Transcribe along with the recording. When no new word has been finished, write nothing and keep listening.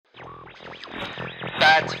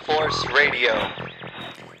Bat Force Radio.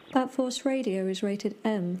 Bat Force Radio is rated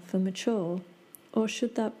M for mature, or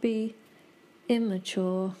should that be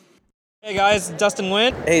immature? Hey guys, Dustin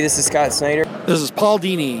Nguyen. Hey, this is Scott Snyder. This is Paul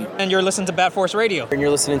Dini. And you're listening to Bat Force Radio. And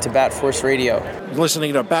you're listening to Bat Force Radio. You're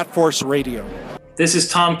listening to Bat Force Radio. This is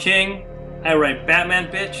Tom King. I write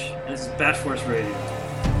Batman Bitch, and this is Bat Force Radio.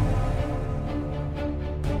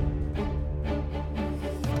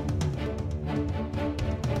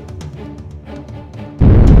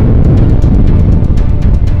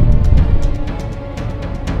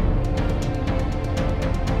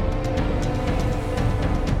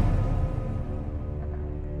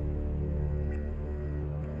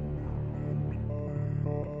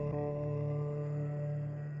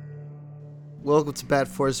 Welcome to Bat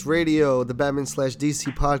Force Radio, the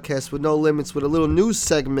Batman/DC podcast with no limits, with a little news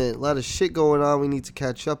segment. A lot of shit going on we need to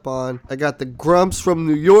catch up on. I got the Grumps from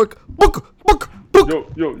New York. Book.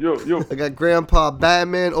 Yo. I got Grandpa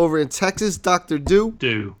Batman over in Texas, Dr.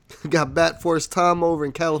 Do. I got Bat Force Tom over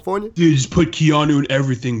in California. Dude, just put Keanu in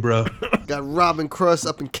everything, bro. Got Robin Cross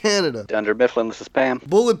up in Canada. Dunder Mifflin, this is Pam.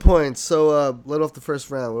 Bullet points. So, let off the first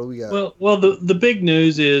round. What do we got? Well, the big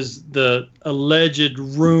news is the alleged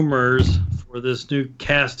rumors for this new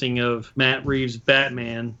casting of Matt Reeves'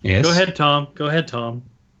 Batman. Yes. Go ahead, Tom. Go ahead.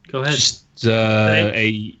 Just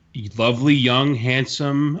a lovely, young,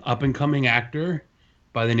 handsome, up-and-coming actor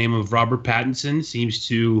by the name of Robert Pattinson seems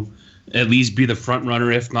to at least be the front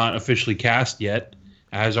runner, if not officially cast yet,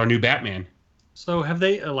 as our new Batman. So have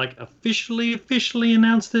they officially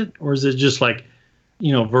announced it, or is it just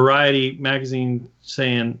Variety magazine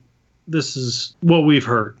saying this is what we've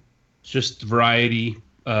heard? Just Variety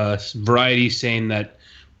saying that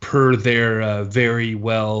per their very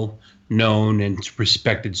well known and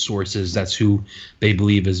respected sources, that's who they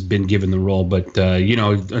believe has been given the role. But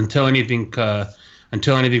until anything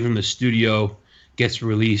from the studio gets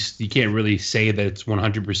released, you can't really say that it's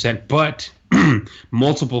 100%. But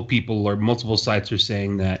multiple people or multiple sites are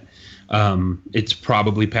saying that it's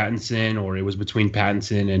probably Pattinson, or it was between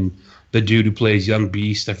Pattinson and the dude who plays Young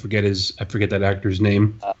Beast. I forget that actor's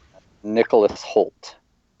name. Nicholas Hoult.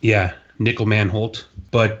 Yeah, Nickelman Holt.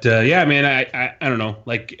 But man, I don't know.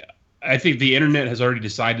 I think the internet has already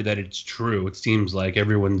decided that it's true. It seems like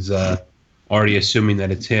everyone's already assuming that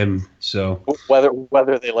it's him. So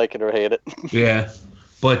whether they like it or hate it. Yeah.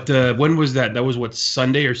 But when was that? That was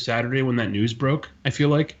Sunday or Saturday when that news broke, I feel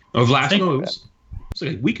like. It was like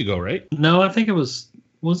a week ago, right? No, I think it was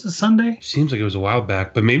it Sunday? Seems like it was a while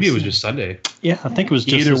back, but maybe it was just Sunday. Yeah, I think it was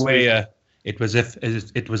just either way. It was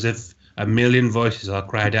if a million voices all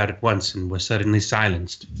cried out at once and were suddenly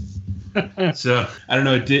silenced. So I don't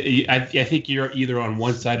know. I think you're either on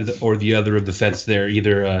one side or the other of the fence there.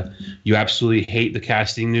 Either you absolutely hate the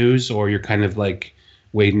casting news, or you're kind of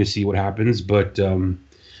waiting to see what happens. But a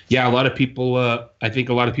lot of people. I think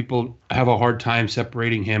a lot of people have a hard time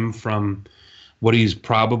separating him from what he's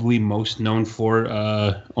probably most known for.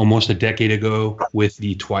 Almost a decade ago with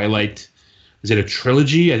the Twilight. Is it a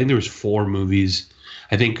trilogy? I think there was 4 movies.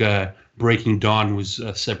 I think Breaking Dawn was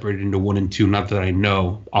separated into 1 and 2. Not that I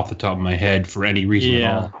know off the top of my head for any reason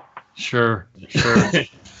at all. Sure.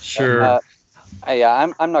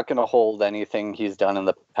 I'm not going to hold anything he's done in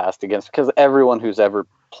the past against, because everyone who's ever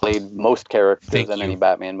played most characters in any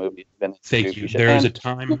Batman movie has been. Thank you. There is a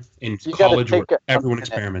time in college where everyone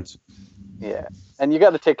experiments. Yeah, and you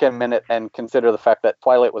got to take a minute and consider the fact that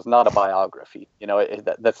Twilight was not a biography.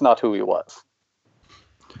 That's not who he was.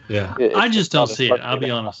 Yeah, I just don't see it. I'll be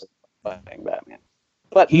honest. Batman,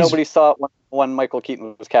 but nobody saw it when Michael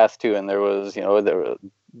Keaton was cast too, and there were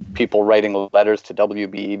people writing letters to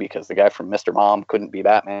WB because the guy from Mr. Mom couldn't be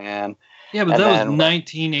Batman. Yeah, but that was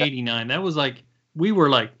 1989. That was we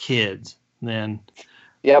were kids then.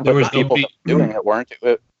 Yeah, but the people doing it weren't.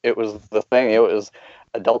 It was the thing. It was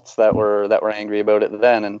adults that were angry about it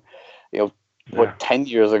then, and 10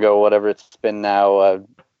 years ago, whatever it's been now.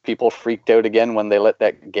 People freaked out again when they let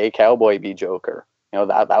that gay cowboy be Joker.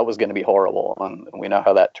 That was going to be horrible, and we know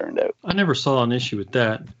how that turned out. I never saw an issue with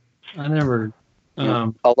that. I never.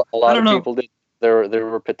 A lot of people did. There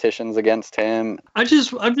were petitions against him. I'm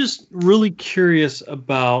just really curious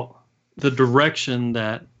about the direction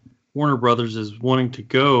that Warner Brothers is wanting to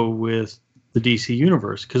go with the DC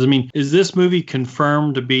universe. Because is this movie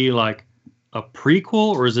confirmed to be a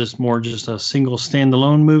prequel, or is this more just a single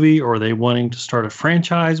standalone movie, or are they wanting to start a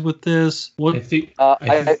franchise with this? I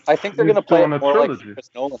think they're going to play it more like the Chris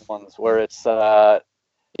Nolan ones, where it's I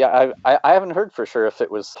haven't heard for sure if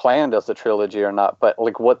it was planned as a trilogy or not, but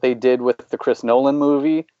what they did with the Chris Nolan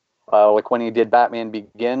movie Like when he did Batman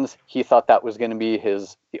Begins, he thought that was going to be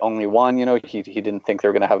the only one. You know, he didn't think they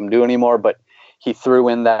were going to have him do anymore, but he threw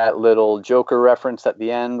in that little Joker reference at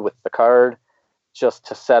the end with the card, just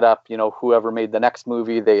to set up, you know, whoever made the next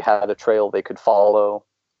movie, they had a trail they could follow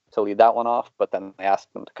to lead that one off. But then they asked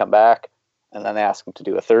him to come back, and then they asked him to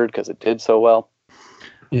do a third because it did so well.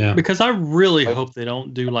 Yeah. Because I really hope they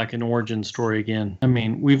don't do like an origin story again. I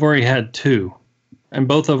mean, we've already had 2. And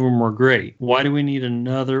both of them were great. Why do we need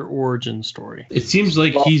another origin story? It seems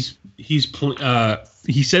like he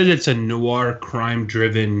says it's a noir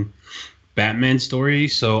crime-driven Batman story,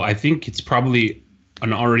 so I think it's probably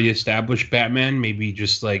an already established Batman, maybe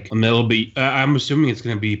just like a little bit. I'm assuming it's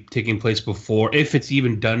going to be taking place before, if it's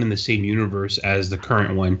even done in the same universe as the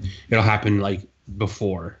current one. It'll happen like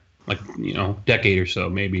before, like, you know, decade or so,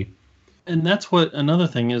 maybe. And that's what another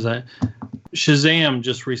thing is. Shazam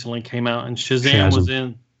just recently came out, and Shazam was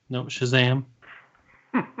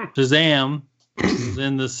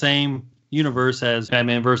in the same universe as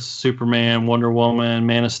Batman vs. Superman, Wonder Woman,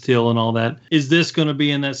 Man of Steel, and all that. Is this going to be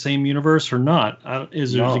in that same universe or not?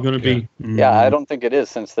 Is it going to be? Yeah, I don't think it is,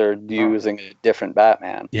 since they're using a different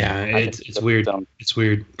Batman. Yeah, it's weird. It's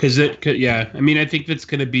weird because I mean, I think that's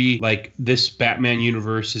going to be like this Batman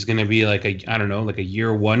universe is going to be like a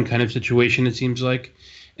year one kind of situation. It seems like,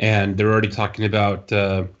 and they're already talking about.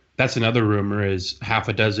 That's another rumor is 6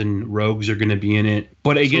 rogues are going to be in it.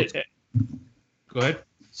 But go ahead.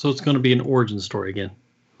 So it's going to be an origin story again.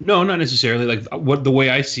 No, not necessarily. Like the way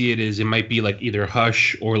I see it is, it might be like either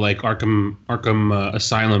Hush or like Arkham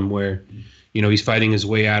Asylum, where, you know, he's fighting his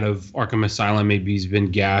way out of Arkham Asylum. Maybe he's been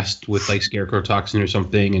gassed with like scarecrow toxin or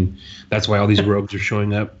something, and that's why all these rogues are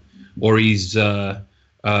showing up. Or he's, you know,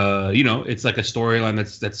 it's like a storyline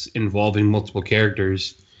that's involving multiple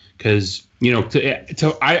characters. Because, you know,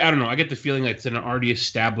 I don't know. I get the feeling that it's an already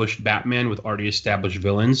established Batman with already established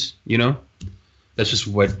villains. You know. That's just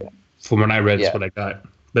from what I read, is what I got.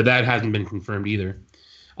 But that hasn't been confirmed either.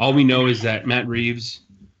 All we know is that Matt Reeves,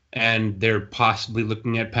 and they're possibly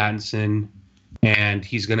looking at Pattinson, and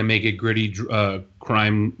he's going to make it gritty,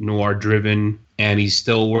 crime noir driven, and he's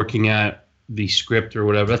still working at the script or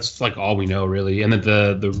whatever. That's like all we know, really. And that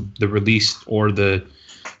the release or the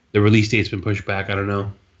release date's been pushed back. I don't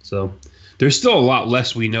know. So there's still a lot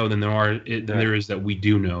less we know than there is that we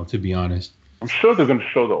do know, to be honest. I'm sure they're going to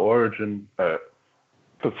show the origin to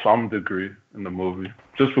some degree in the movie.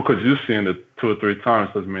 Just because you've seen it 2 or 3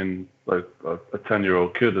 times doesn't mean like a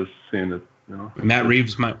 10-year-old kid is seeing it. You know, Matt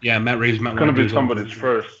Reeves might. It's going to be somebody's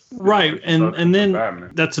first. Right, and then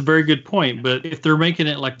Batman. That's a very good point. But if they're making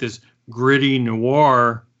it like this gritty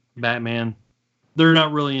noir Batman, they're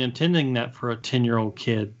not really intending that for a 10-year-old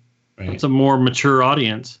kid. Right. It's a more mature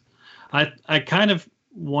audience. I kind of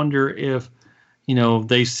wonder if, you know,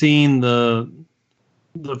 they've seen the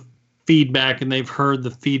feedback and they've heard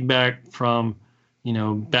the feedback from, you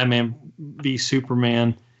know, Batman v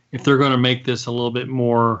Superman, if they're going to make this a little bit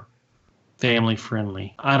more family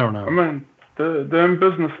friendly. I don't know. I mean, they're in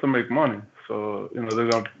business to make money, so, you know, they're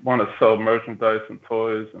going to want to sell merchandise and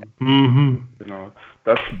toys, and you know,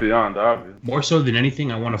 that's beyond obvious. More so than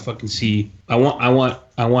anything, I want to fucking see. I want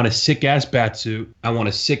a sick ass Batsuit. I want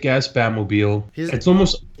a sick ass Batmobile. That's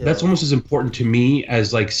almost as important to me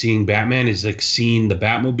as like seeing Batman is like seeing the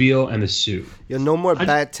Batmobile and the suit. Yeah, no more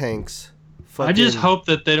bat tanks. I just hope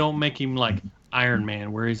that they don't make him like Iron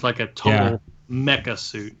Man, where he's like a total mecha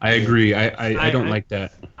suit. I agree. I don't like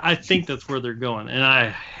that. I think that's where they're going, and I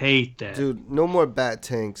hate that. Dude, no more bat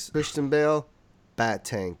tanks. Christian Bale, bat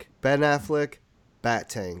tank. Ben Affleck, bat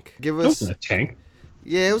tank. Give us a tank.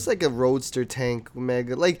 Yeah, it was like a roadster tank,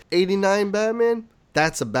 mega. Like 89 Batman,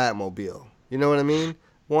 that's a Batmobile. You know what I mean?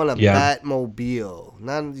 Want a Batmobile.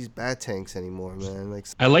 Not these bat tanks anymore, man. Like,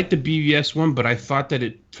 I like the BVS one, but I thought that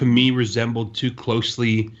it, to me, resembled too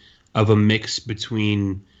closely of a mix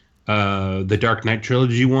between the Dark Knight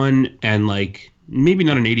trilogy one and like maybe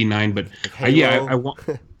not an 89, but I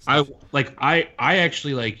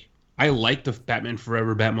like the Batman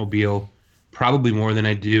Forever Batmobile probably more than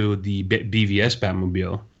I do the BVS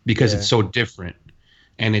Batmobile because it's so different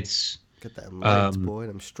and it's get that lights, boy,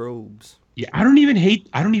 them strobes. Yeah, I don't even hate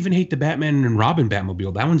the Batman and Robin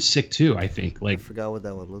Batmobile. That one's sick too, I think. Like, I forgot what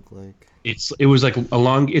that one looked like. It was like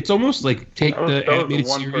it's almost like take the animated series. That was a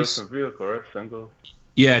one-person vehicle, right? Single.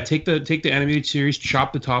 Yeah, take the animated series,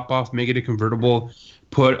 chop the top off, make it a convertible,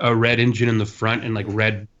 put a red engine in the front and like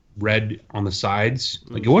red on the sides.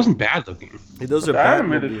 Like, it wasn't bad looking. Hey, those are the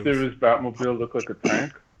animated series Batmobile looked like a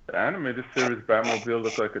tank. The animated series Batmobile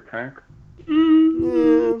looked like a tank.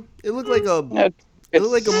 Yeah, it looked like a. It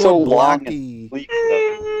looked like a so more blocky. Sleek,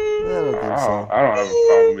 I don't think so. I don't have a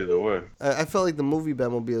problem either way. I felt like the movie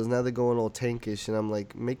Batmobiles, now they're going all tankish, and I'm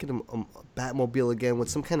like, making them a Batmobile again with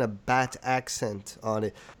some kind of bat accent on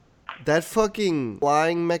it. That fucking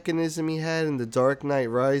flying mechanism he had in The Dark Knight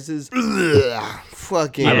Rises,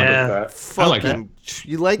 fucking, I like that.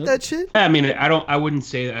 You like that shit? I mean, I wouldn't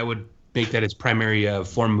say that I would make that its primary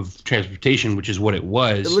form of transportation, which is what it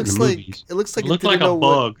was. It looks in the like movies. it looks like It looked like a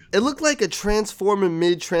bug. It looked like a transformer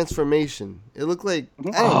mid-transformation. It looked like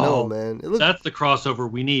I don't know, man. It looked. That's the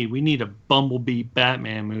crossover we need. We need a Bumblebee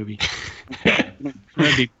Batman movie.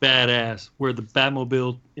 That'd be badass. Where the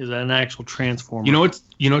Batmobile is an actual transformer. You know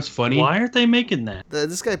what's funny? Why aren't they making that?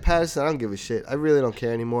 This guy Patterson, I don't give a shit. I really don't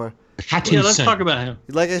care anymore. Yeah, let's talk about him.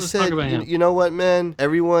 Like Let's I said, talk about him. you know what, man?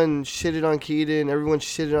 Everyone shitted on Keaton. Everyone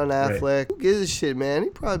shitted on Affleck. Who gives a shit, man?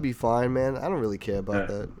 He'd probably be fine, man. I don't really care about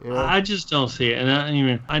that. You know? I just don't see it.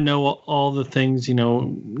 And I know all the things,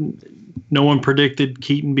 no one predicted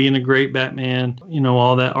Keaton being a great Batman,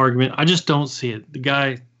 all that argument. I just don't see it. The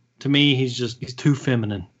guy, to me, he's too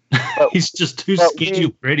feminine. He's just too skinny. Too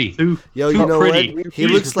pretty. Too pretty. What? He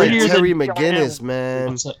looks like Terry McGinnis,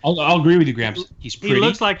 man. I'll agree with you, Gramps. He's pretty. He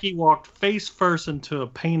looks like he walked face first into a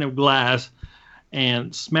pane of glass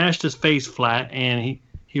and smashed his face flat, and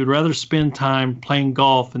he would rather spend time playing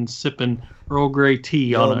golf and sipping Earl Grey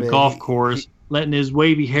tea on a golf course, letting his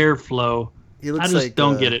wavy hair flow. He looks I just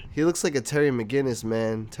don't get it. He looks like a Terry McGinnis,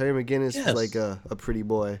 man. Terry McGinnis is like a pretty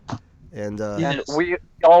boy. And we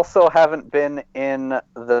also haven't been in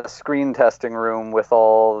the screen testing room with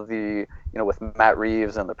all the, with Matt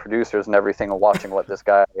Reeves and the producers and everything, and watching what this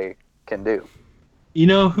guy can do. You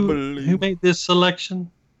know who made this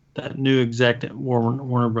selection? That new exec at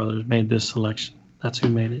Warner Brothers made this selection. That's who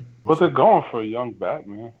made it. But they're going for a young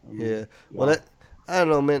Batman. Yeah. Well, I don't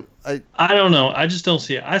know, man. I don't know. I just don't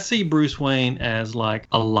see it. I see Bruce Wayne as like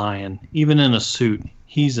a lion, even in a suit.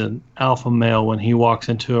 He's an alpha male when he walks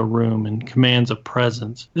into a room and commands a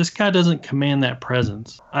presence. This guy doesn't command that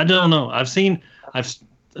presence. I don't know. I've seen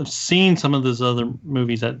some of those other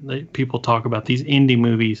movies that people talk about, these indie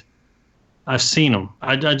movies. I've seen them.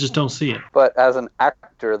 I just don't see it. But as an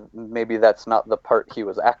actor, maybe that's not the part he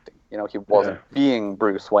was acting. He wasn't being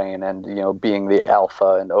Bruce Wayne and, being the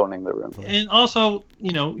alpha and owning the room. And also,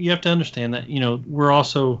 you have to understand that, we're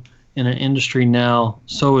also in an industry now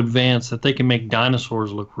so advanced that they can make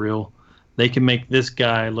dinosaurs look real. They can make this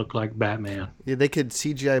guy look like Batman. Yeah, they could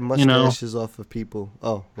CGI mustaches off of people.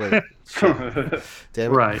 Oh, wait. Damn it.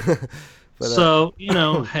 Right. But, so,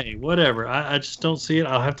 hey, whatever. I just don't see it.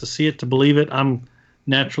 I'll have to see it to believe it. I'm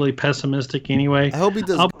naturally pessimistic anyway. I hope he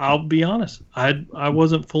does. I'll be honest. I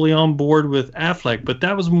wasn't fully on board with Affleck, but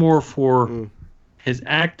that was more for his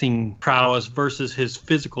acting prowess versus his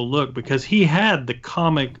physical look, because he had the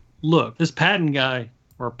comic look. This Patton guy,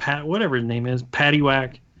 or Pat, whatever his name is,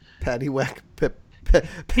 Paddywhack.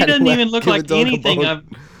 He doesn't even look like anything.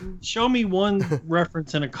 Show me one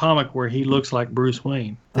reference in a comic where he looks like Bruce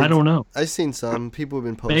Wayne. I don't know. I've seen some. People have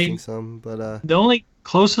been posting some, but the only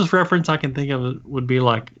closest reference I can think of would be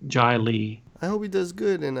like Jai Lee. I hope he does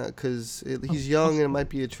good, and because he's young and it might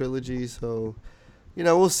be a trilogy, so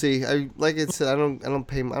we'll see. Like I said, I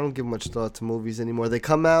don't give much thought to movies anymore. They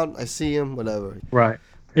come out, I see them, whatever. Right.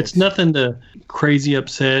 It's nothing to crazy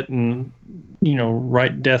upset and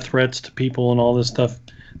write death threats to people and all this stuff.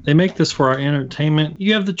 They make this for our entertainment.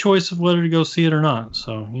 You have the choice of whether to go see it or not.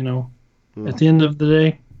 So at the end of the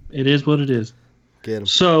day, it is what it is. Get 'em.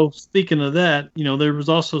 So speaking of that, there was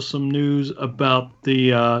also some news about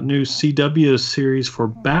the new CW series for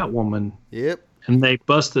Batwoman. Yep. And they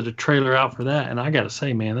busted a trailer out for that, and I gotta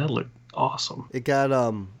say, man, that looked awesome. It got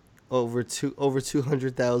over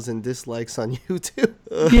 200,000 dislikes on YouTube.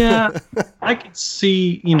 Yeah, I could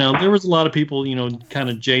see, there was a lot of people, kind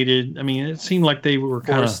of jaded. I mean, it seemed like they were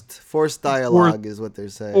kind of forced dialogue is what they're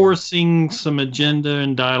saying. Forcing some agenda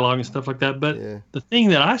and dialogue and stuff like that. But the thing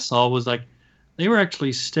that I saw was like they were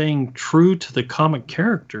actually staying true to the comic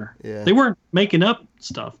character. Yeah. They weren't making up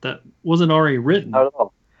stuff that wasn't already written. Not at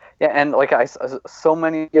all. Yeah, and like so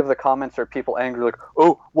many of the comments are people angry, like,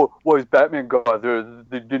 "Oh, why is Batman gone?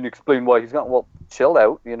 They didn't explain why he's gone." Well, chill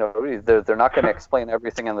out. They're not going to explain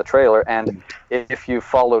everything in the trailer. And if you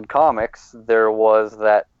followed comics, there was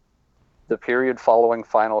the period following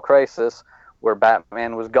Final Crisis where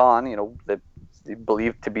Batman was gone.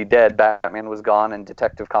 Believed to be dead. Batman was gone, and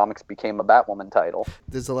Detective Comics became a Batwoman title.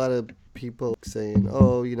 There's a lot of people saying,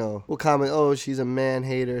 "Oh, we'll comment. Oh, she's a man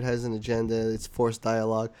hater. It has an agenda. It's forced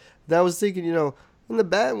dialogue." And I was thinking, in the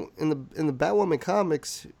Batwoman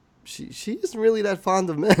comics, she isn't really that fond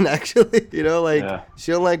of men, actually. You know, like,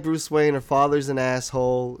 she don't like Bruce Wayne. Her father's an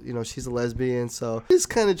asshole. You know, she's a lesbian. So it's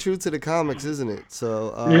kind of true to the comics, isn't it?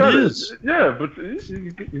 So it is. Yeah, but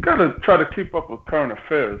you gotta try to keep up with current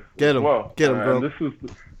affairs. Get him, well. get him, bro. And this is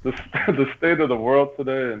the state of the world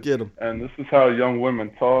today, and get him. And this is how young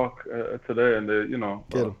women talk today, and they,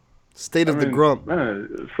 get him. State of the grump.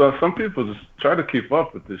 Man, so some people just try to keep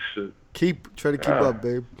up with this shit. Try to keep up,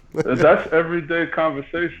 babe. That's everyday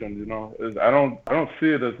conversation, you know. I don't see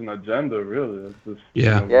it as an agenda, really. It's just,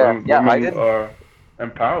 women are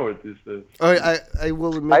empowered these days. All right, I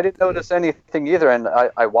will admit, I didn't notice anything either, and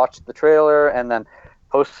I watched the trailer and then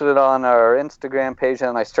posted it on our Instagram page,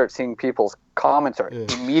 and I start seeing people's comments are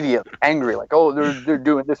immediately angry, like, oh, they're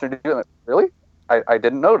doing this, they're doing that. Really? I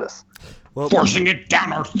didn't notice. Well, forcing it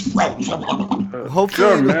down our throats.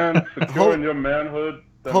 Hopefully, man, securing your manhood.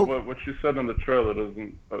 What you said in the trailer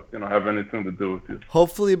doesn't, have anything to do with you.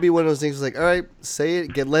 Hopefully, it'll be one of those things like, all right, say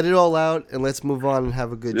it, let it all out, and let's move on and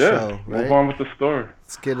have a good show. Right? Move on with the story.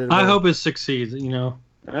 Let's get it. I hope it succeeds. You know.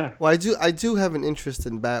 Yeah. Well, I do have an interest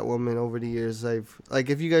in Batwoman over the years. If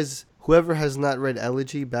you guys, whoever has not read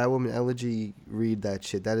Elegy, Batwoman Elegy, read that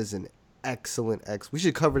shit. That is an excellent We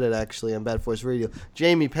should cover that actually on Bad Force Radio.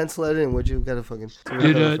 Jamie, pencil that in, would you? Gotta fucking.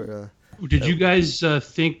 Did you guys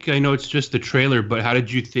think? I know it's just the trailer, but how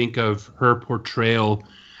did you think of her portrayal?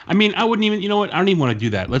 I mean, I wouldn't even. You know what? I don't even want to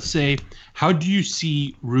do that. Let's say, how do you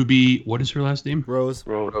see Ruby? What is her last name? Rose.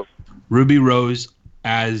 Ruby Rose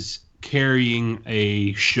as carrying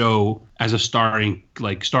a show as a starring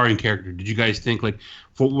character. Did you guys think, like,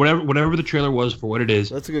 for whatever the trailer was, for what it is?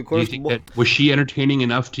 That's a good question. Was she entertaining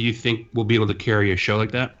enough? Do you think we'll be able to carry a show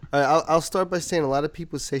like that? I'll start by saying a lot of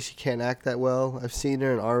people say she can't act that well. I've seen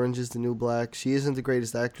her in Orange is the New Black. She isn't the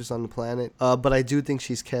greatest actress on the planet, but I do think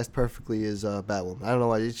she's cast perfectly as Batwoman. I don't know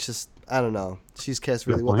why. It's just, I don't know. She's cast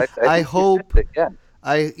really well. I hope.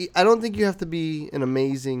 I don't think you have to be an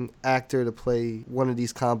amazing actor to play one of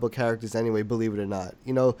these comic book characters anyway, believe it or not.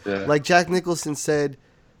 You know, like Jack Nicholson said,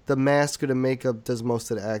 the mask or the makeup does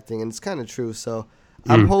most of the acting, and it's kind of true. So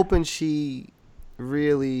I'm hoping she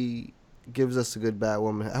really gives us a good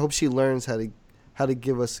Batwoman. I hope she learns how to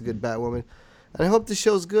give us a good Batwoman. And I hope the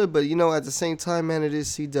show's good, but, at the same time, man, it is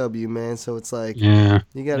CW, man. So it's like, you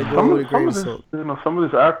got to go with a grain of salt. Some of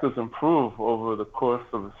these actors improve over the course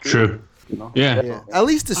of a season. True. Yeah. At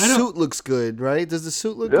least the suit looks good, right? Does the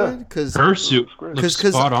suit look good? Cause her suit looks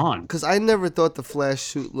spot on. Because I never thought the Flash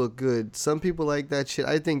suit looked good. Some people like that shit.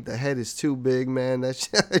 I think the head is too big, man. That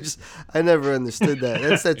shit, I never understood that.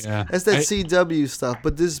 That's CW stuff.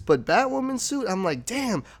 But Batwoman suit, I'm like,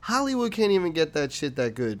 damn, Hollywood can't even get that shit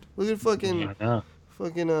that good. Look at fucking.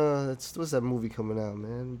 What's that movie coming out,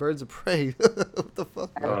 man? Birds of Prey. What the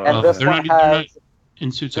fuck? And this one has.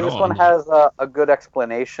 In suits at all. This one has a good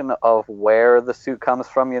explanation of where the suit comes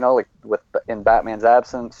from. Like in Batman's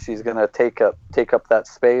absence, she's gonna take up that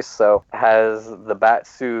space. So has the bat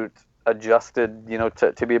suit adjusted,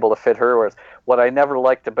 to be able to fit her. Whereas what I never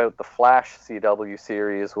liked about the Flash CW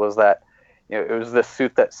series was that, it was the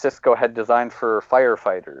suit that Cisco had designed for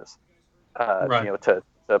firefighters, to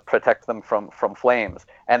protect them from flames,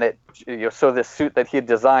 and it, so this suit that he had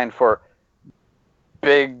designed for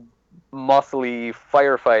big, muscly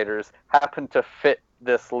firefighters happened to fit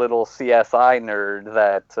this little CSI nerd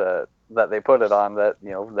that they put it on,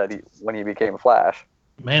 when he became Flash.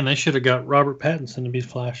 Man, they should have got Robert Pattinson to be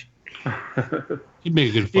Flash. He'd make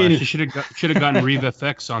a good Flash. He should have gotten Reva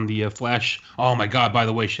FX on the Flash. Oh my God! By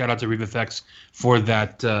the way, shout out to Reva FX for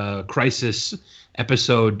that Crisis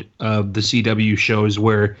episode of the CW shows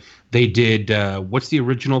where they did what's the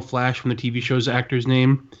original Flash from the TV show's actor's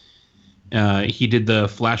name? He did the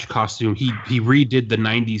Flash costume. He redid the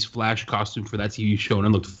 90s Flash costume for that TV show, and it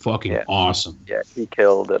looked fucking awesome. Yeah, he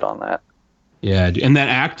killed it on that. Yeah, and that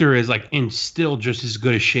actor is in still just as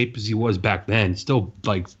good a shape as he was back then. Still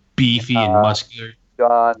beefy and muscular.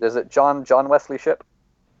 Is it John Wesley Shipp?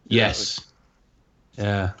 Yes.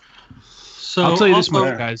 Yeah. So I'll tell you this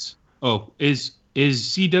much, guys. Oh, is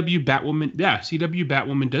CW Batwoman? Yeah, CW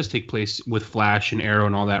Batwoman does take place with Flash and Arrow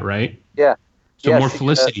and all that, right? Yeah. So more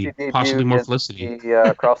Felicity, possibly more Felicity.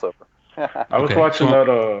 The crossover. I was watching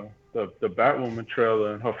the Batwoman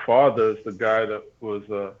trailer, and her father is the guy that was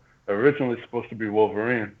originally supposed to be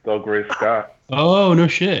Wolverine, Doug Ray Scott. Oh, no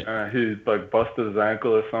shit. He busted his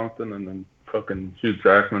ankle or something, and then fucking Hugh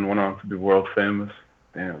Jackman went on to be world famous.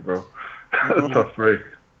 Damn, bro. Tough break.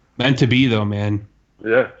 Meant to be, though, man.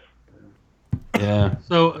 Yeah. Yeah.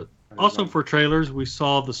 So, also for trailers, we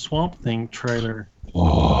saw the Swamp Thing trailer.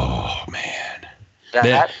 Oh, man.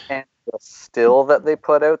 That and the still that they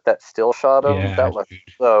put out, that still shot of him, that looked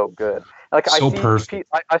so good. Like So perfect.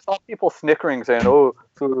 I saw people snickering saying, "Oh,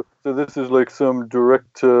 so this is like some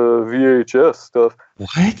direct to VHS stuff."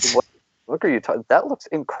 What? Look, are you? That looks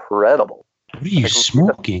incredible. What are you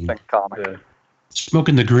smoking? Comic.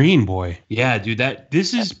 Smoking the green, boy. Yeah, dude.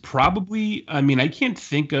 This is probably. I mean, I can't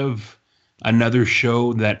think of another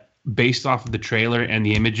show that, based off of the trailer and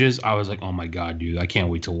the images, I was like, oh my god, dude, I can't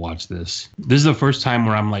wait to watch this. This is the first time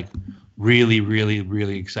where I'm like really, really,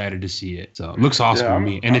 really excited to see it. So it looks awesome to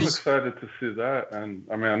me. And I'm excited to see that. And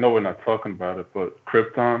I mean, I know we're not talking about it, but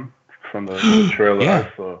Krypton from the trailer Yeah.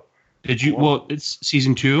 I saw. Did you? Well, it's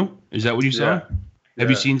season 2. Is that what you saw? Have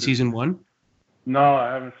you seen season 1? No,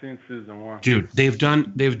 I haven't seen season 1. Dude, they've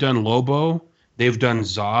done Lobo, they've done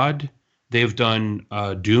Zod, they've done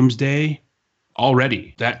Doomsday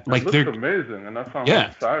already. That like looks they're amazing, and that sounds Yeah.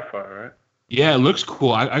 like sci-fi, right? Yeah, it looks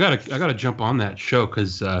cool. I gotta jump on that show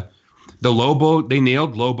because the Lobo, they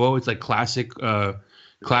nailed Lobo. It's like classic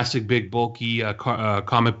big bulky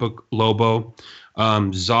comic book Lobo.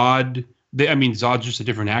 Zod. Zod's just a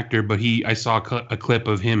different actor, but I saw a clip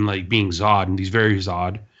of him like being Zod, and he's very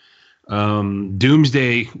Zod.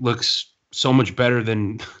 Doomsday looks so much better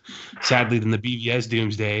than, sadly, than the BVS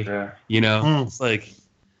Doomsday. Yeah. You know, it's like,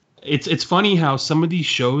 it's funny how some of these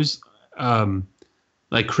shows,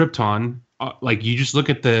 like Krypton, like you just look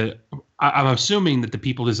at I'm assuming that the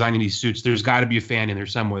people designing these suits, there's got to be a fan in there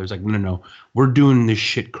somewhere. It's like, no, we're doing this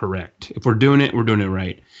shit correct. If we're doing it, we're doing it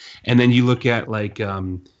right. And then you look at like,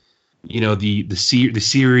 the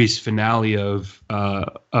series finale of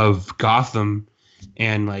Gotham,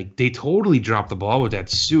 and like they totally dropped the ball with that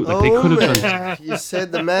suit. Like they could have done. You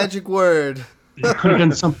said the magic word. They could have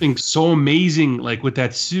done something so amazing, like with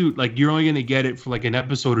that suit. Like you're only gonna get it for like an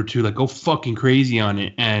episode or two. Like go fucking crazy on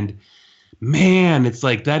it. And man, it's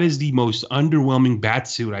like that is the most underwhelming bat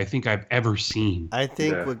suit I think I've ever seen. I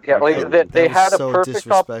think. They had a perfect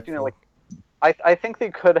opportunity. Like I think they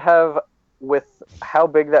could have, with how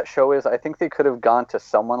big that show is, I think they could have gone to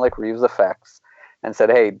someone like Reeves Effects and said,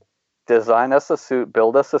 hey, design us a suit,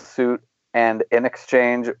 build us a suit, and in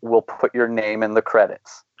exchange, we'll put your name in the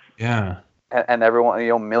credits. Yeah. And everyone,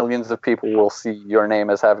 millions of people will see your name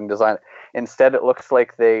as having designed it. Instead, it looks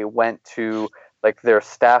like they went to like their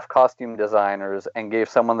staff costume designers and gave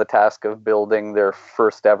someone the task of building their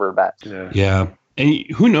first ever bat. Yeah. And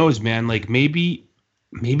who knows, man, like maybe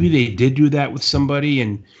they did do that with somebody.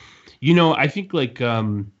 And, I think like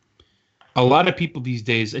a lot of people these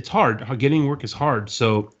days, it's hard. Getting work is hard.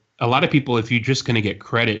 So a lot of people, if you're just going to get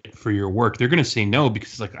credit for your work, they're going to say no because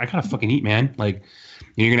it's like, I got to fucking eat, man. Like,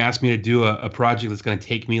 you're going to ask me to do a project that's going to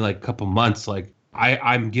take me like a couple months. Like,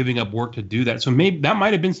 I'm giving up work to do that. So maybe that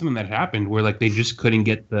might have been something that happened where like they just couldn't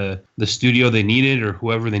get the studio they needed or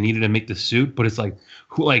whoever they needed to make the suit. But it's like,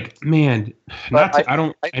 man, I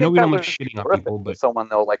know we don't like shitting on people, but someone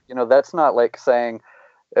though, like, that's not like saying,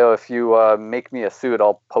 if you make me a suit,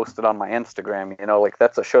 I'll post it on my Instagram. Like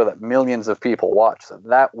that's a show that millions of people watch. So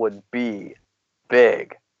that would be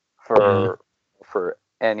big for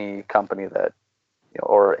any company that,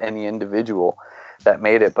 or any individual that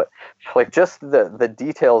made it. But like just the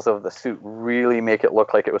details of the suit really make it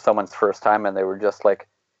look like it was someone's first time, and they were just like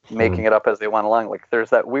making it up as they went along. Like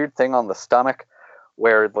there's that weird thing on the stomach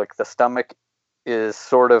where like the stomach is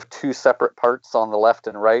sort of two separate parts on the left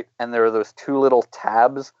and right, and there are those two little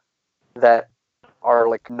tabs that are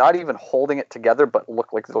like not even holding it together, but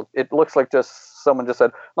it looks like just someone just said,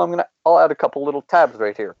 I'll add a couple little tabs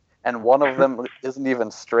right here, and one of them isn't even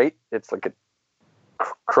straight. It's like a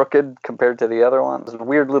crooked compared to the other ones.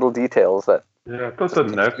 Weird little details that. Yeah, I thought the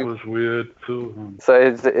neck was weird too. So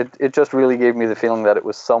it just really gave me the feeling that it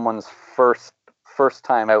was someone's first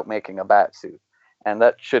time out making a bat suit. And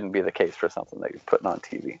that shouldn't be the case for something that you're putting on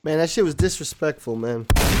TV. Man, that shit was disrespectful, man.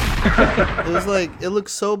 It was like, it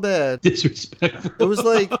looked so bad. Disrespectful. It was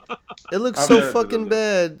like, it looked so fucking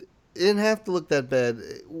bad. It didn't have to look that bad.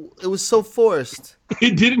 It was so forced.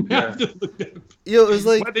 It didn't have to look that bad. It was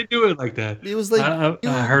like, why'd they do it like that? It was like,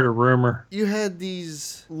 I heard a rumor. You had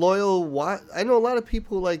these loyal, I know a lot of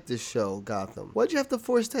people who like this show, Gotham. Why'd you have to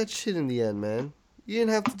force that shit in the end, man? You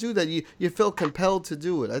didn't have to do that. You felt compelled to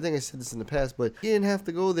do it. I think I said this in the past, but you didn't have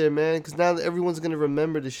to go there, man, because now everyone's going to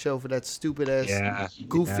remember the show for that stupid-ass,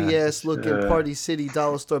 goofy-ass looking Party City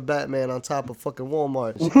dollar store Batman on top of fucking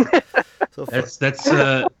Walmart. So that's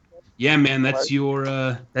yeah, man, that's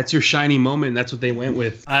your shiny moment. That's what they went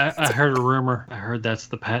with. I heard a rumor. I heard that's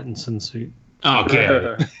the Pattinson suit.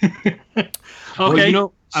 Okay. Okay.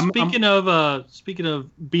 Well, speaking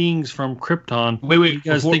of beings from Krypton, wait, you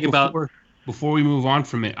guys think about before we move on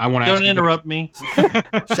from it, I want to Don't interrupt me.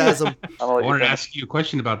 Shazam. I wanted to ask you a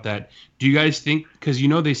question about that. Do you guys think, because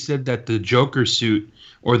they said that the Joker suit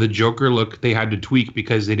or the Joker look they had to tweak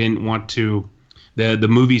because they didn't want to, the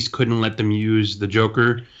movies couldn't let them use the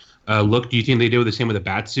Joker look. Do you think they did the same with a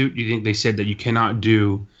bat suit? Do you think they said that you cannot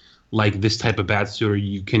do like this type of bat suit or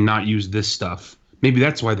you cannot use this stuff? Maybe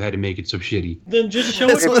that's why they had to make it so shitty. Then just show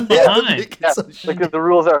it from behind. Because the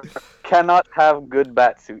rules are cannot have good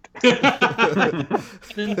bat suit.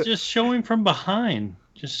 Then just show him from behind.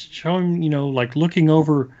 Just show him, like looking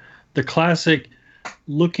over the classic,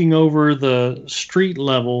 looking over the street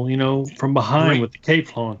level, from behind with the cape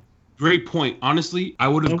flowing. Great point. Honestly, I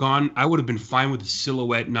would have been fine with the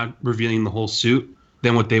silhouette not revealing the whole suit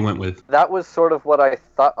than what they went with. That was sort of what I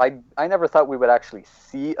thought. I never thought we would actually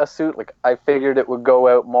see a suit. Like, I figured it would go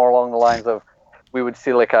out more along the lines of we would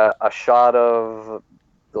see like a shot of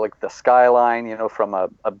like the skyline, from a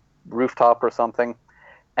rooftop or something,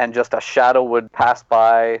 and just a shadow would pass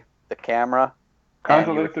by the camera. Kind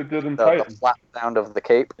of like they did in Titan. The flat sound of the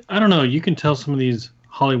cape. I don't know. You can tell some of these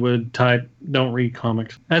Hollywood type don't read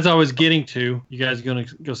comics. As I was getting to, you guys going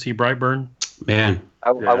to go see Brightburn? Man.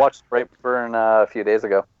 I watched Brightburn a few days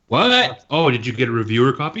ago. What? Oh, did you get a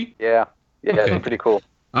reviewer copy? Yeah. Okay. It's pretty cool.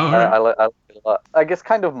 Oh, all right. I like it a lot. I guess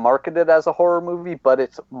kind of marketed as a horror movie, but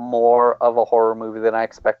it's more of a horror movie than I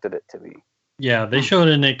expected it to be. Yeah, they showed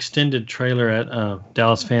an extended trailer at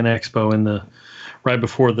Dallas Fan Expo right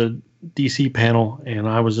before the DC panel, and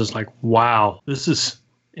I was just like, wow, this is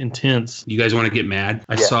intense. You guys want to get mad?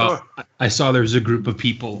 I saw there's a group of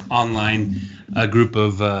people online, a group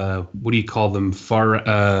of what do you call them?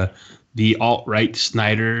 The alt-right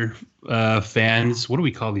Snyder fans. What do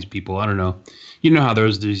we call these people? I don't know. You know how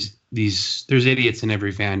there's idiots in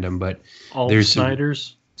every fandom, but there's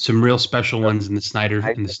some real special ones in the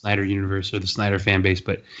Snyder universe or the Snyder fan base.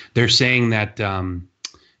 But they're saying that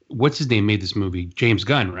what's his name made this movie? James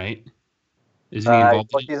Gunn, right? Is he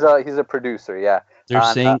involved? Well, he's a producer, yeah. They're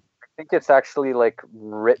saying I think it's actually like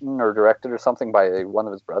written or directed or something by one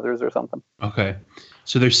of his brothers or something. Okay,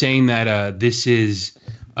 so they're saying that this is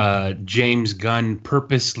James Gunn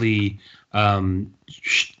purposely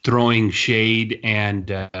throwing shade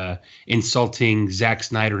and insulting Zack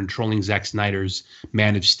Snyder and trolling Zack Snyder's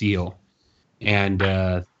Man of Steel. And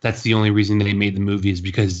that's the only reason they made the movie is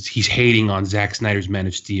because he's hating on Zack Snyder's Man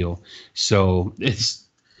of Steel. So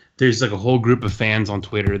there's like a whole group of fans on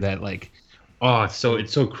Twitter that like, oh, it's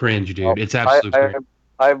so cringe, dude. It's absolutely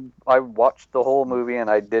cringe. I watched the whole movie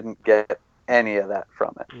and I didn't get any of that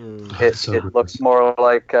from it. It looks more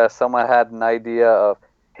like someone had an idea of,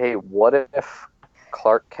 hey, what if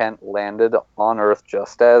Clark Kent landed on Earth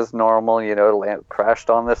just as normal,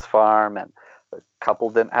 crashed on this farm, and the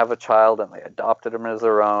couple didn't have a child and they adopted him as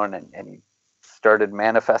their own, and he started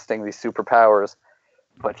manifesting these superpowers,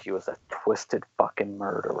 but he was a twisted fucking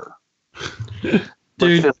murderer. Dude,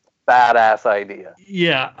 just a badass idea.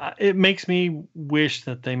 Yeah, it makes me wish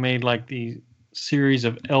that they made like the series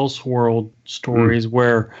of Elseworld stories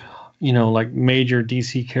where, like major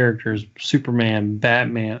DC characters, Superman,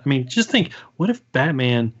 Batman. I mean, just think, what if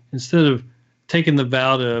Batman, instead of taking the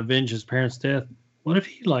vow to avenge his parents' death, what if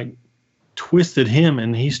he like twisted him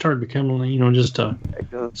and he started becoming, just a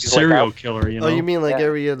serial killer, Oh, you mean like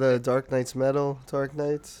every of the Dark Knight's Metal Dark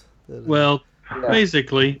Knights? Well,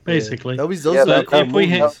 basically.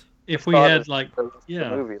 If we had like,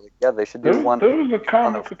 movie. They should do one. There was a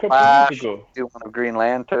comic a couple years ago. Do one of Green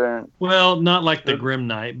Lantern. Well, not like the Grim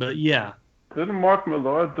Knight, but yeah. Didn't Mark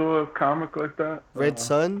Millar do a comic like that? Red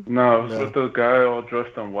Sun? No, it was with the guy all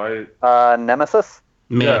dressed in white. Nemesis?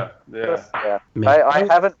 Yeah. I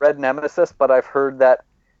haven't read Nemesis, but I've heard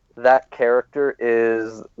that character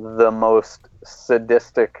is the most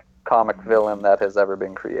sadistic comic villain that has ever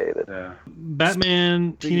been created. Yeah.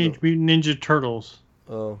 Batman, Teenage Mutant Ninja Turtles.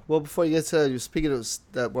 Oh, well, before you get to that, you're speaking of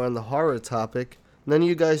that, we're on the horror topic. None of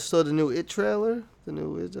you guys saw the new It trailer? The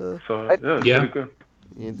new It? Yeah.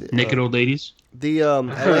 Naked old ladies.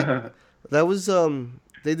 That was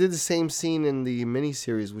they did the same scene in the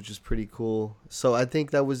miniseries, which was pretty cool. So I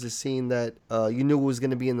think that was the scene that you knew was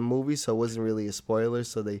going to be in the movie, so it wasn't really a spoiler.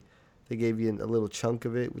 So they gave you a little chunk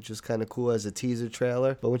of it, which was kind of cool as a teaser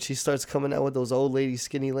trailer. But when she starts coming out with those old lady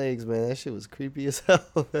skinny legs, man, that shit was creepy as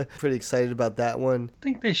hell. Pretty excited about that one. I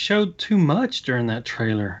think they showed too much during that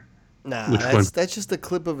trailer. Nah, that's just a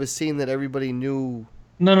clip of a scene that everybody knew.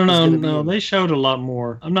 No. They showed a lot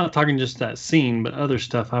more. I'm not talking just that scene, but other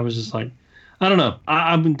stuff. I was just like, I don't know.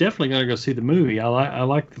 I'm definitely going to go see the movie. I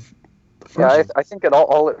like the first one. I think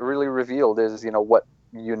all it really revealed is, what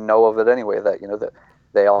you know of it anyway, that,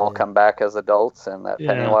 they all come back as adults, and that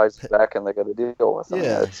Yeah. Pennywise is back, and they got to deal with them.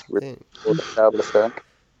 Yeah. It's really cool established, I think.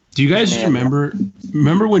 Do you guys remember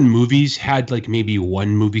when movies had like maybe one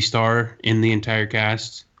movie star in the entire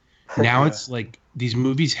cast? Now it's like these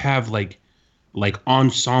movies have like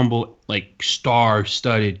ensemble, like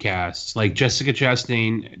star-studded casts. Like Jessica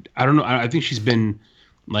Chastain, I don't know. I think she's been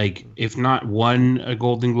like, if not won a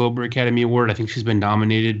Golden Globe or Academy Award, I think she's been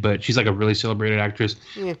nominated. But she's like a really celebrated actress.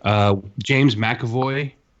 Yeah. James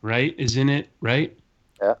McAvoy, right, is in it, right?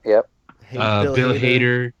 Yeah. Yep. Bill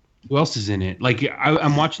Hader. Who else is in it? Like,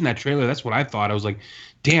 I'm watching that trailer. That's what I thought. I was like,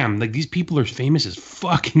 damn, like these people are famous as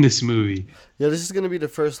fuck in this movie. Yeah, this is gonna be the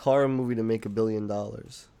first horror movie to make $1 billion.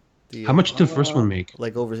 How much did the first one make?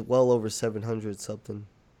 Like well over 700 something.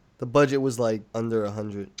 The budget was like under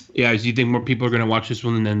 100. Yeah, do you think more people are gonna watch this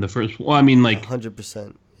one than the first? Well, I mean, like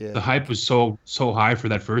 100%. Yeah. The hype was so high for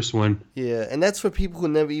that first one. Yeah, and that's for people who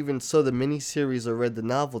never even saw the miniseries or read the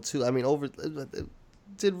novel too. I mean, it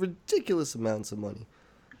did ridiculous amounts of money.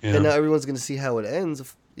 Yeah. And now everyone's going to see how it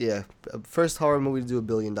ends. Yeah, first horror movie to do $1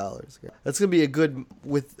 billion. That's going to be a good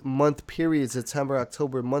month period, September,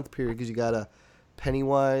 October month period, because you got a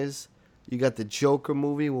Pennywise, you got the Joker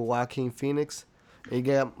movie with Joaquin Phoenix, and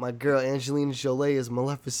you got my girl Angelina Jolie as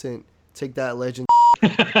Maleficent. Take that, legend.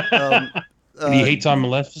 He hates on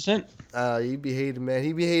Maleficent? He be hating, man.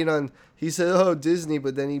 He be hating on... He said, oh, Disney,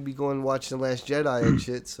 but then he'd be going watching The Last Jedi and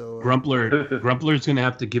shit, so... Grumpler's going to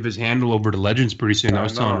have to give his handle over to Legends pretty soon. I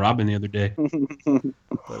was telling Robin the other day.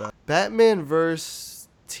 But Batman vs.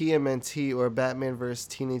 TMNT, or Batman vs.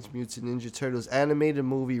 Teenage Mutant Ninja Turtles animated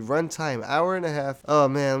movie, runtime, 1.5 hours. Oh,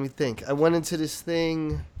 man, let me think. I went into this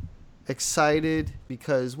thing excited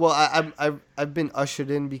because, well, I've been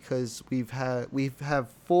ushered in because we've have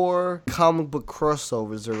 4 comic book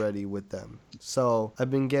crossovers already with them. So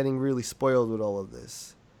I've been getting really spoiled with all of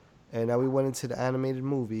this. And now we went into the animated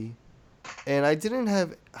movie. And I didn't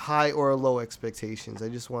have high or low expectations. I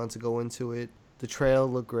just wanted to go into it. The trailer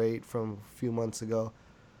looked great from a few months ago.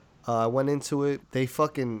 I went into it. They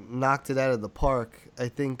fucking knocked it out of the park. I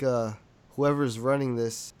think whoever's running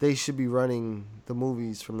this, they should be running the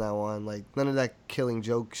movies from now on. Like, none of that Killing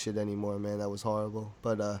Joke shit anymore, man. That was horrible.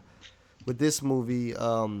 But with this movie...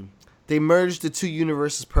 they merged the two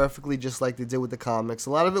universes perfectly, just like they did with the comics. A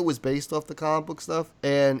lot of it was based off the comic book stuff.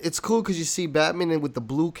 And it's cool because you see Batman with the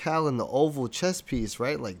blue cowl and the oval chest piece,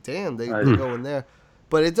 right? Like, damn, they're going there.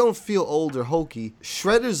 But it don't feel old or hokey.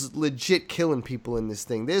 Shredder's legit killing people in this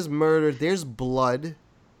thing. There's murder. There's blood.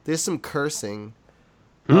 There's some cursing.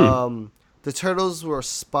 The Turtles were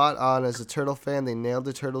spot on. As a Turtle fan, they nailed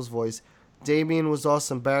the Turtles' voice. Damian was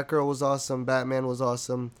awesome. Batgirl was awesome. Batman was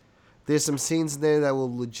awesome. There's some scenes in there that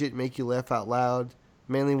will legit make you laugh out loud.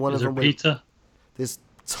 Mainly one of them. Pizza? There's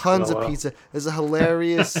tons of pizza. There's a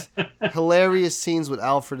hilarious scenes with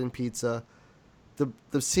Alfred and pizza.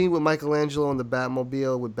 The scene with Michelangelo and the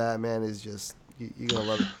Batmobile with Batman is just you're gonna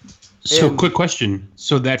love it. So, quick question.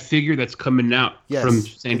 So that figure that's coming out from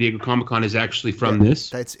San Diego Comic-Con is actually from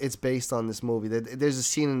this? It's based on this movie. There's a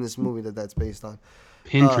scene in this movie that's based on.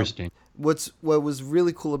 Interesting. What was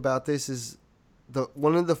really cool about this is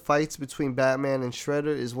one of the fights between Batman and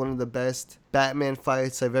Shredder is one of the best Batman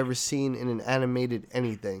fights I've ever seen in an animated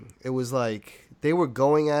anything. It was like they were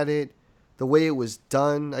going at it, the way it was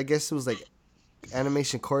done. I guess it was like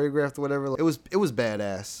animation choreographed or whatever. It was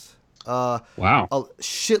badass. Wow. A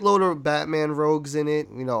shitload of Batman rogues in it.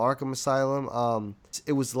 You know, Arkham Asylum.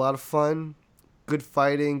 It was a lot of fun. Good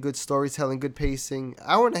fighting, good storytelling, good pacing.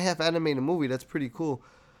 1.5 hour animated movie. That's pretty cool.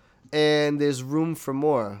 And there's room for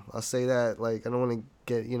more. I'll say that. Like, I don't want to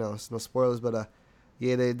get, no spoilers, but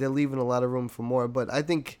yeah, they're leaving a lot of room for more. But I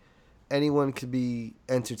think anyone could be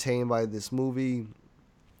entertained by this movie,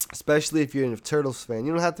 especially if you're a Turtles fan.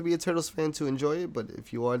 You don't have to be a Turtles fan to enjoy it, but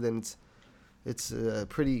if you are, then it's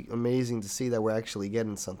pretty amazing to see that we're actually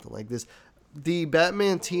getting something like this. The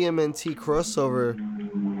Batman TMNT crossover,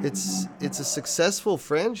 it's a successful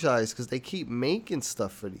franchise because they keep making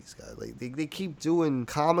stuff for these guys. Like they keep doing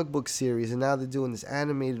comic book series, and now they're doing this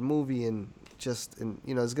animated movie, and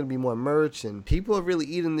there's gonna be more merch, and people are really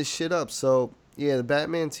eating this shit up. So yeah, the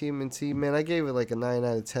Batman TMNT, man, I gave it like a 9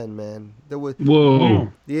 out of 10, man.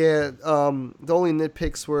 Whoa. Yeah. The only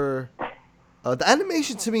nitpicks were. The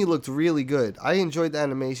animation to me looked really good. I enjoyed the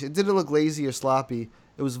animation. It didn't look lazy or sloppy.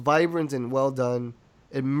 It was vibrant and well done.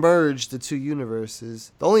 It merged the two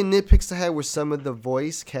universes. The only nitpicks I had were some of the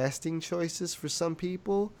voice casting choices for some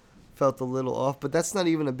people. Felt a little off, but that's not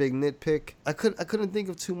even a big nitpick. I couldn't think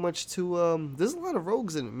of too much to... There's a lot of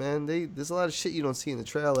rogues in it, man. There's a lot of shit you don't see in the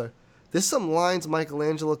trailer. There's some lines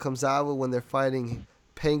Michelangelo comes out with when they're fighting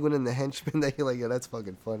Penguin and the Henchman that you're like, yeah, that's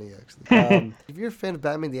fucking funny, actually. If you're a fan of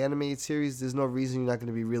Batman the Animated Series, there's no reason you're not going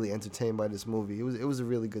to be really entertained by this movie. It was a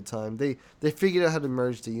really good time. They figured out how to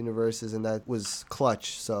merge the universes, and that was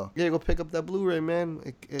clutch. So yeah, go pick up that Blu-ray,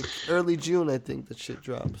 man. Early June, I think the shit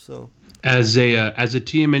dropped. So as a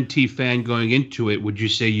TMNT fan going into it, would you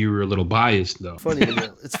say you were a little biased though?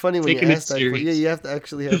 It's funny when Taking you it ask that. serious. Yeah, you have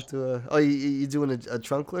to. You doing a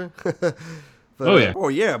trunkler? But, Oh, yeah. Oh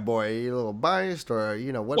yeah, boy. You a little biased, or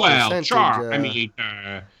what Well, percentage? sure. I mean,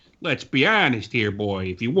 let's be honest here, boy.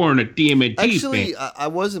 If you weren't a TMNT Actually, fan, I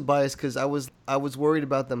wasn't biased because I was worried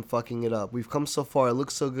about them fucking it up. We've come so far. It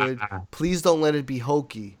looks so good. Please don't let it be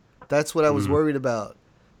hokey. That's what I was worried about.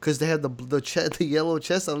 Because they had the yellow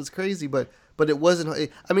chest on. It was crazy, but it wasn't.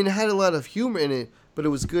 It had a lot of humor in it, but it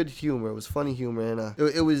was good humor. It was funny humor, and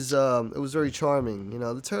it was very charming.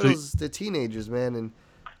 The Turtles, they're teenagers, man, and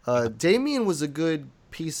Damien was a good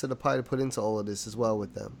piece of the pie to put into all of this as well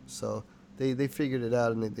with them. So they figured it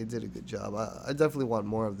out, and they did a good job. I definitely want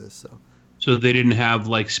more of this. So they didn't have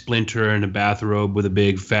like Splinter in a bathrobe with a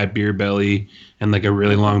big fat beer belly and like a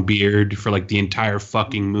really long beard for like the entire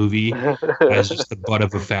fucking movie as just the butt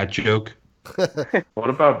of a fat joke. What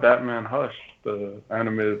about Batman Hush, the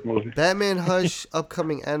animated movie? Batman Hush,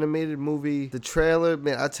 upcoming animated movie. The trailer,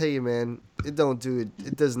 man, I tell you, man, it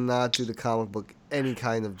does not do the comic book any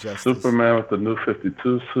kind of justice. Superman with the new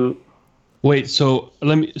 52 suit. Wait, so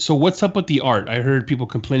what's up with the art? I heard people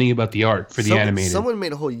complaining about the art for the animated. Someone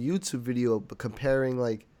made a whole YouTube video comparing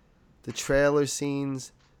like the trailer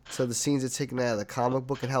scenes to the scenes that's taken out of the comic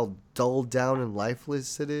book and how dulled down and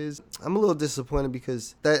lifeless it is. I'm a little disappointed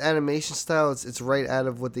because that animation style, it's right out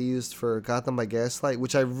of what they used for Gotham by Gaslight,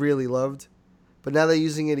 which I really loved. But now they're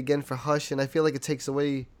using it again for Hush, and I feel like it takes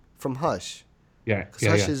away from Hush. Yeah, because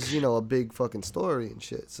Hush is a big fucking story and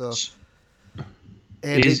shit. So.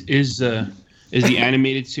 And is the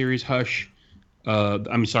animated series Hush?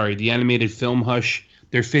 I'm sorry, the animated film Hush.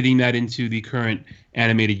 They're fitting that into the current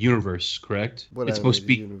animated universe, correct? It's supposed to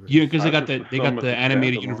be because they got the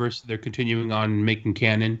animated universe. They're continuing on making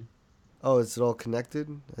canon. Oh, is it all connected?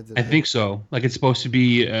 I think so. Like it's supposed to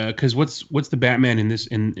be because what's the Batman in this?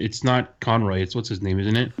 And it's not Conroy. It's what's his name,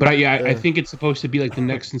 isn't it? But I think it's supposed to be like the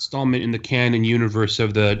next installment in the canon universe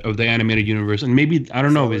of the animated universe. And maybe I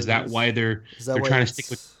don't know. Is that why they're trying to stick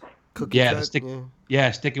with?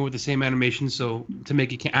 Sticking with the same animation so to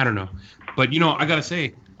make it. I don't know. But I gotta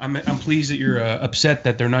say, I'm pleased that you're upset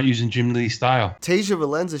that they're not using Jim Lee's style. Tasia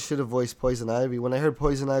Valenza should have voiced Poison Ivy. When I heard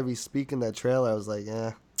Poison Ivy speak in that trailer, I was like,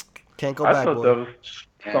 can't go back. I thought that was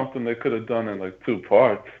something they could have done in like 2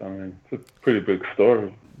 parts. I mean, it's a pretty big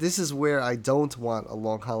story. This is where I don't want a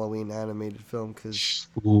Long Halloween animated film because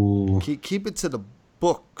keep it to the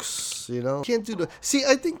books. Can't do See,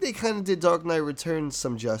 I think they kind of did Dark Knight Returns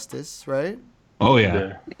some justice, right? Oh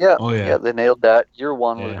yeah. Oh yeah. Yeah, they nailed that. Year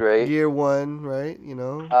 1 was great. Year 1, right?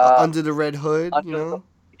 Under the Red Hood. Under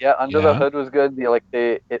the Hood was good.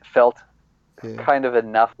 It felt kind of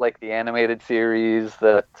enough like the animated series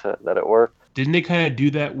that it worked. Didn't they kind of do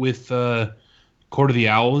that with Court of the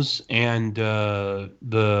Owls and the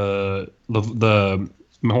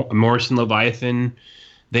Morrison Leviathan?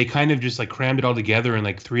 They kind of just like crammed it all together in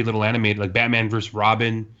like 3 little animated, like Batman vs.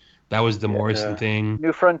 Robin. That was the Morrison thing.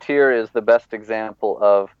 New Frontier is the best example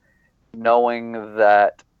of knowing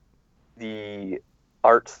that the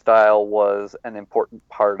art style was an important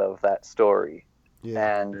part of that story.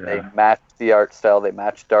 They matched the art style. They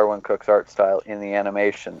matched Darwin Cook's art style in the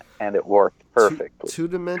animation, and it worked perfectly.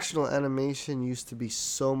 Two-dimensional animation used to be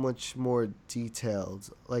so much more detailed.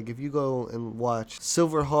 Like if you go and watch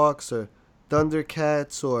Silverhawks or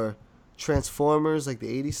Thundercats or Transformers, like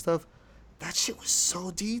the 80s stuff, that shit was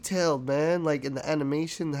so detailed, man. Like in the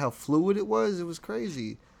animation, how fluid it was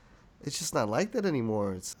crazy. It's just not like that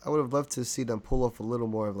anymore. I would have loved to see them pull off a little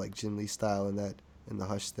more of like Jim Lee style in the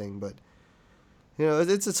Hush thing, but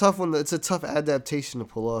it's a tough one. It's a tough adaptation to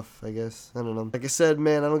pull off, I guess. I don't know. Like I said,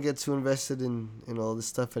 man, I don't get too invested in all this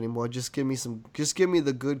stuff anymore. Just give me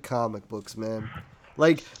the good comic books, man.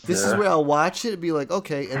 Like this is where I'll watch it and be like,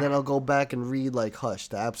 okay, and then I'll go back and read like Hush,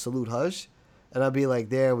 the absolute Hush. And I'll be like,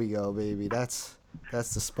 there we go, baby. That's the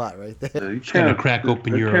spot right there. Yeah, you can't crack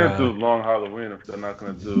open your. You can't do Long Halloween if they're not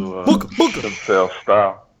gonna do Tim Sale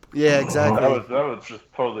style. Yeah, exactly. That would just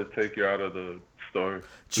totally take you out of the story.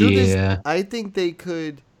 Truth is, I think they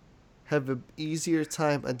could have an easier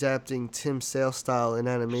time adapting Tim Sale style in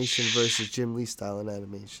animation versus Jim Lee style in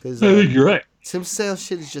animation. I think you're right. Tim Sale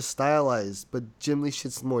shit is just stylized, but Jim Lee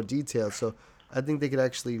shit's more detailed. So I think they could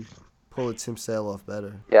actually pull a Tim Sale off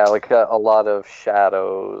better. Yeah, like a lot of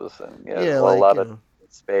shadows and a lot of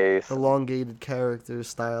space. Elongated characters,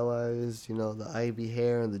 stylized, the ivy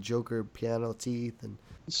hair and the Joker piano teeth. And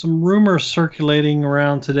some rumors circulating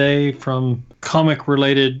around today from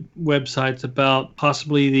comic-related websites about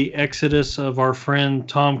possibly the exodus of our friend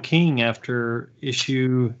Tom King after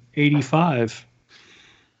issue 85.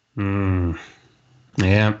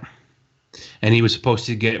 Yeah. And he was supposed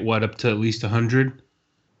to get, up to at least 100?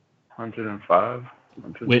 105.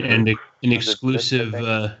 And an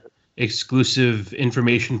exclusive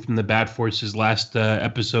information from the Bat Force's last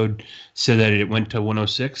episode said that it went to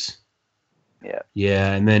 106.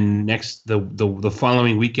 Yeah, and then the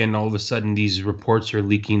following weekend, all of a sudden, these reports are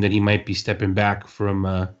leaking that he might be stepping back from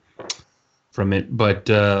it. But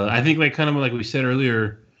I think, like we said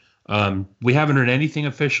earlier, we haven't heard anything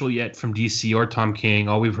official yet from DC or Tom King.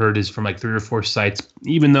 All we've heard is from like 3 or 4 sites.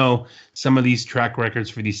 Even though some of these track records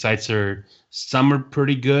for these sites some are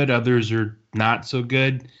pretty good, others are not so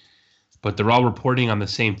good. But they're all reporting on the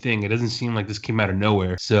same thing. It doesn't seem like this came out of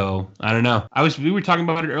nowhere. So I don't know. We were talking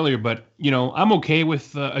about it earlier, but I'm okay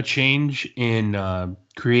with a change in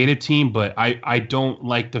creative team, but I don't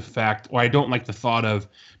like the fact, or I don't like the thought of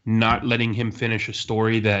not letting him finish a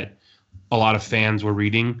story that a lot of fans were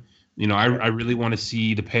reading. I really want to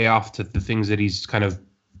see the payoff to the things that he's kind of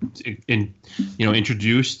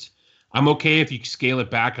introduced. I'm okay if you scale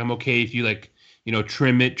it back. I'm okay if you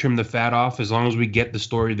trim the fat off, as long as we get the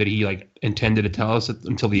story that he intended to tell us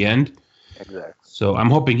until the end. Exactly. So I'm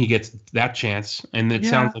hoping he gets that chance. And it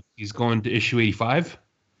sounds like he's going to issue 85.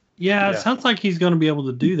 Yeah, it sounds like he's going to be able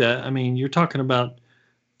to do that. I mean, you're talking about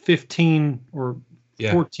 15 or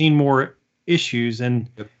 14 more issues, and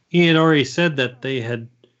he had already said that they had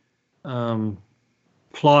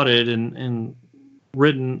plotted and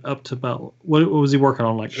written up to about, what was he working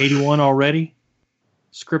on, like 81 already?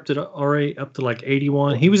 Scripted already up to like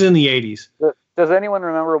 81. He was in the 80s. Does anyone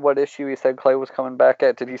remember what issue he said Clay was coming back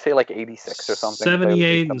at? Did he say like 86 or something?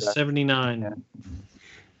 78 and 79. Yeah.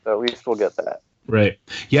 So at least we'll get that. Right.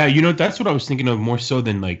 Yeah, that's what I was thinking of more so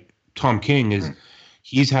than like Tom King is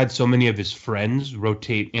he's had so many of his friends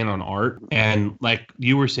rotate in on art. And like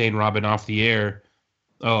you were saying, Robin, off the air,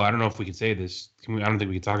 I don't know if we can say this. I don't think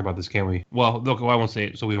we can talk about this, can we? Well, look, I won't say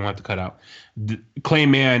it so we don't have to cut out. Clay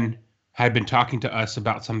Mann had been talking to us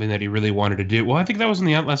about something that he really wanted to do. Well, I think that was in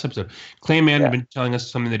the last episode. Clay Mann had been telling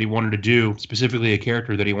us something that he wanted to do, specifically a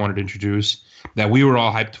character that he wanted to introduce, that we were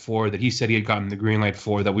all hyped for, that he said he had gotten the green light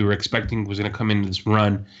for, that we were expecting was going to come into this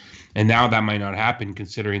run. And now that might not happen,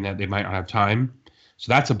 considering that they might not have time.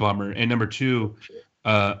 So that's a bummer. And number 2,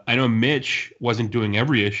 I know Mitch wasn't doing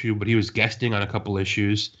every issue, but he was guesting on a couple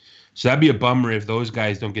issues. So that'd be a bummer if those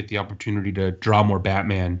guys don't get the opportunity to draw more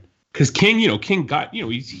Batman. Because King, King got,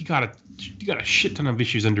 he got a shit ton of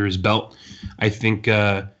issues under his belt. I think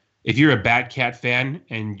if you're a Batcat fan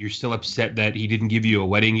and you're still upset that he didn't give you a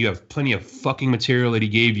wedding, you have plenty of fucking material that he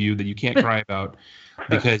gave you that you can't cry about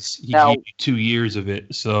because he gave you 2 years of it.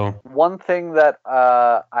 So one thing that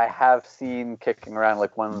I have seen kicking around,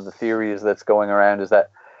 like one of the theories that's going around, is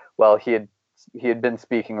that, well, he had been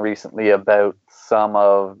speaking recently about some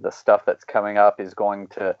of the stuff that's coming up is going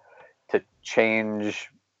to change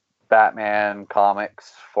Batman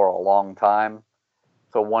comics for a long time.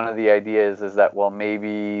 So one of the ideas is that, well,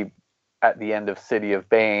 maybe at the end of City of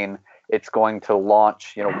Bane, it's going to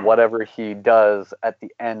launch, whatever he does at the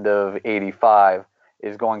end of 85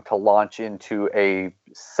 is going to launch into a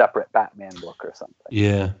separate Batman book or something.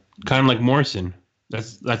 Yeah, kind of like Morrison.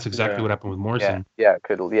 That's exactly what happened with Morrison. Yeah, it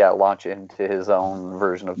could launch into his own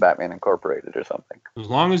version of Batman Incorporated or something. As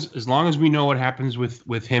long as we know what happens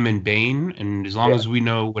with him and Bane, and as long as we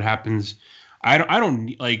know what happens, I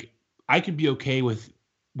don't like. I could be okay with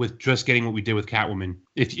just getting what we did with Catwoman.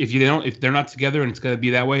 If they're not together and it's gonna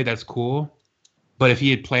be that way, that's cool. But if he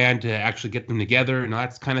had planned to actually get them together and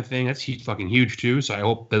that kind of thing, that's fucking huge too. So I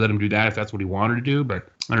hope they let him do that if that's what he wanted to do. But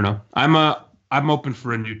I don't know. I'm open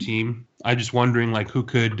for a new team. I'm just wondering, like, who's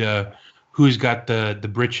got the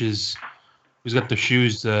britches, who's got the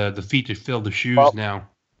shoes, the feet to fill the shoes now.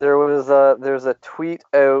 There's a tweet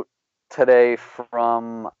out today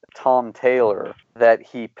from Tom Taylor that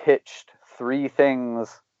he pitched 3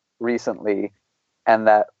 things recently, and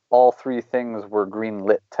that all 3 things were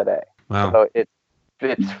greenlit today. Wow. So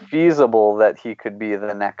it's feasible that he could be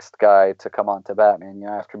the next guy to come on to Batman.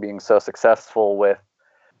 After being so successful with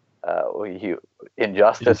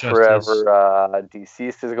Injustice forever.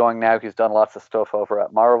 Deceased is going now. He's done lots of stuff over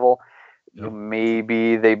at Marvel. Yep.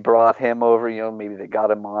 Maybe they brought him over. Maybe they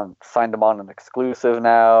got him on, signed him on an exclusive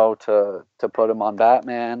now to put him on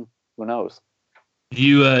Batman. Who knows?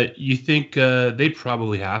 You think they'd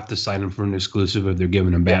probably have to sign him for an exclusive if they're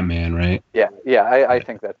giving him Batman, right? Yeah, I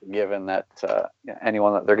think that's a given that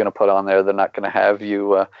anyone that they're going to put on there, they're not going to have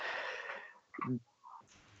you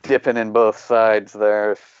dipping in both sides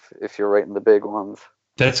there if you're writing the big ones.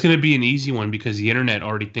 That's going to be an easy one because the internet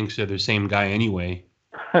already thinks they're the same guy anyway.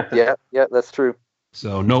 yeah, that's true.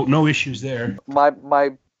 So no issues there.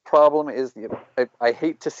 My problem is, I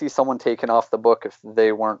hate to see someone taken off the book if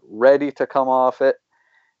they weren't ready to come off it,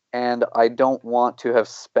 and I don't want to have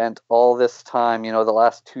spent all this time, the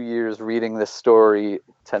last 2 years reading this story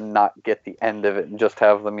to not get the end of it and just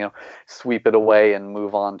have them, sweep it away and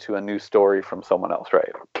move on to a new story from someone else,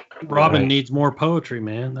 right? Robin needs more poetry,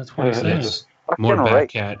 man. That's what he says. More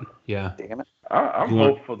Batcat, yeah. Damn it. I'm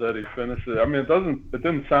hopeful that he finishes. I mean, it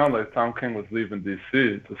didn't sound like Tom King was leaving DC.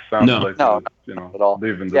 It just sounded like he was, not at all.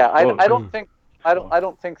 leaving the book. I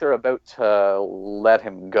don't think they're about to let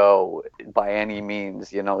him go by any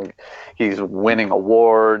means. He's winning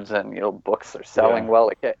awards and books are selling well.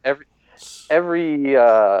 Like every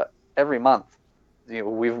month,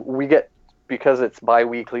 we get, because it's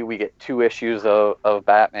bi-weekly, we get 2 issues of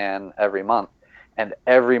Batman every month. And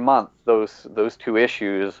every month, those 2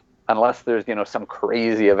 issues, unless there's some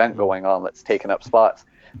crazy event going on that's taking up spots,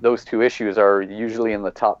 those 2 issues are usually in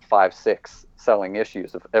the top 5-6 selling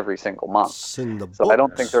issues of every single month. So I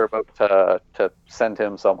don't think they're about to send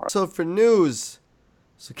him somewhere. So for news,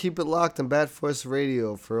 keep it locked on Bat Force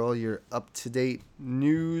Radio for all your up-to-date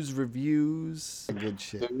news, reviews, good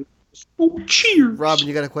shit. Oh, cheers! Robin,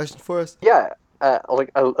 you got a question for us? Yeah. Like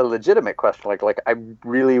a legitimate question, like I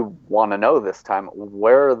really want to know this time,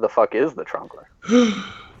 where the fuck is the Trunkler?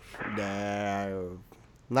 No,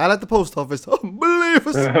 not at the post office. Believe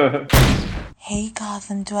us. Hey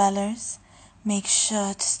Gotham dwellers, make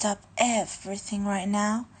sure to stop everything right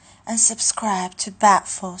now and subscribe to Bat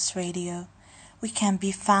Force Radio. We can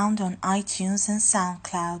be found on iTunes and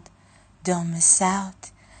SoundCloud. Don't miss out.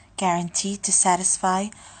 Guaranteed to satisfy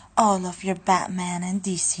all of your Batman and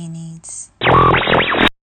DC needs.